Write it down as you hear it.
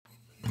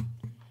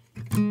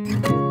A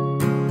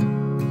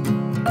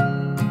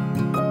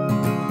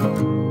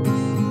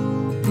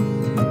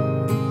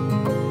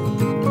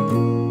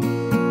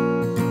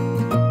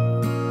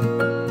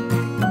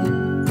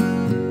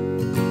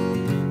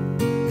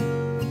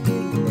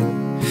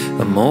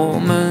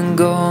moment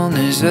gone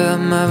is a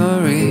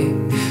memory.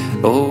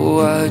 Oh,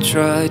 I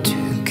tried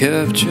to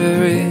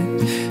capture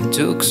it.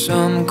 Took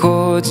some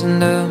chords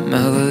and a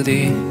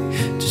melody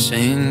to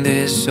sing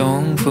this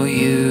song for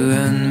you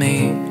and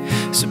me.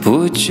 So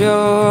put your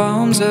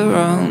arms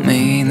around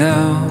me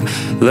now.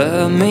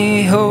 Let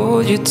me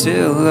hold you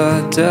till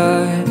I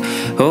die.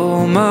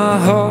 Oh, my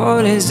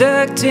heart is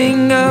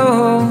acting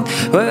out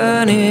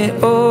when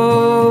it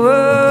overflows.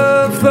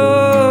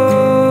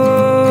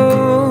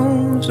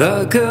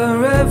 Like a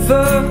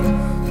river,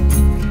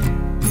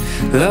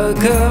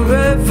 like a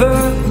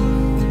river.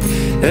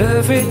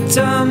 Every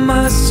time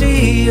I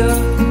see you,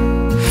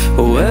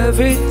 oh,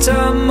 every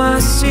time I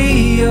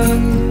see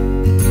you.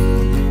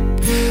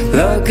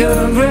 Like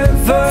a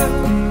river,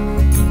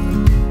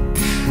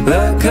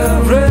 like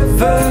a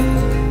river.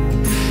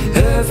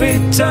 Every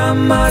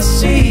time I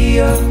see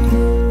you,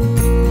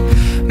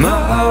 my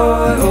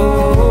heart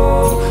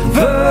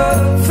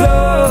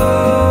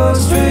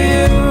overflows for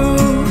you.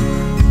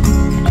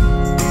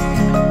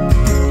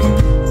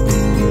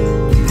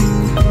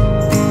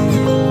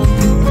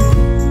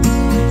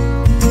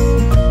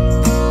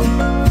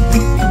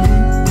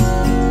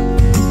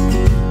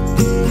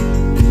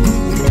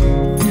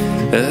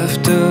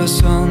 After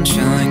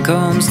sunshine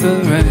comes the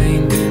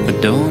rain, but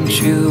don't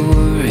you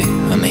worry,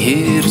 I'm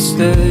here to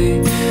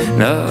stay.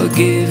 And I'll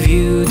give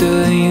you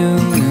the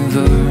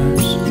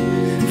universe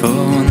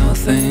for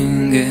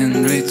nothing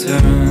in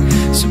return.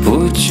 So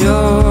put your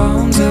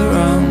arms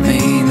around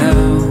me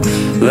now.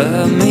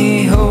 Let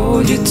me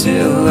hold you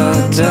till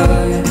I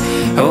die.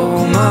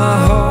 Oh,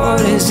 my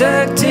heart is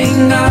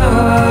acting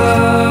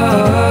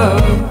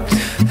out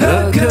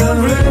like a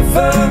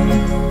river,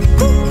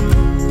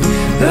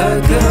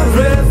 like a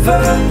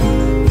river.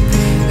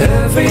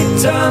 Every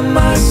time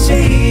I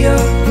see you,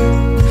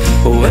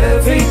 oh,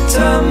 every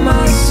time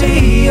I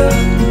see you.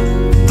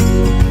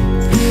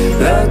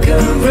 Like a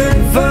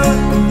river,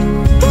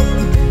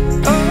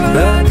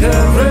 like a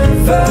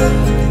river.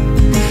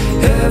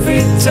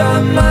 Every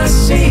time I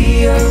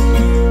see you.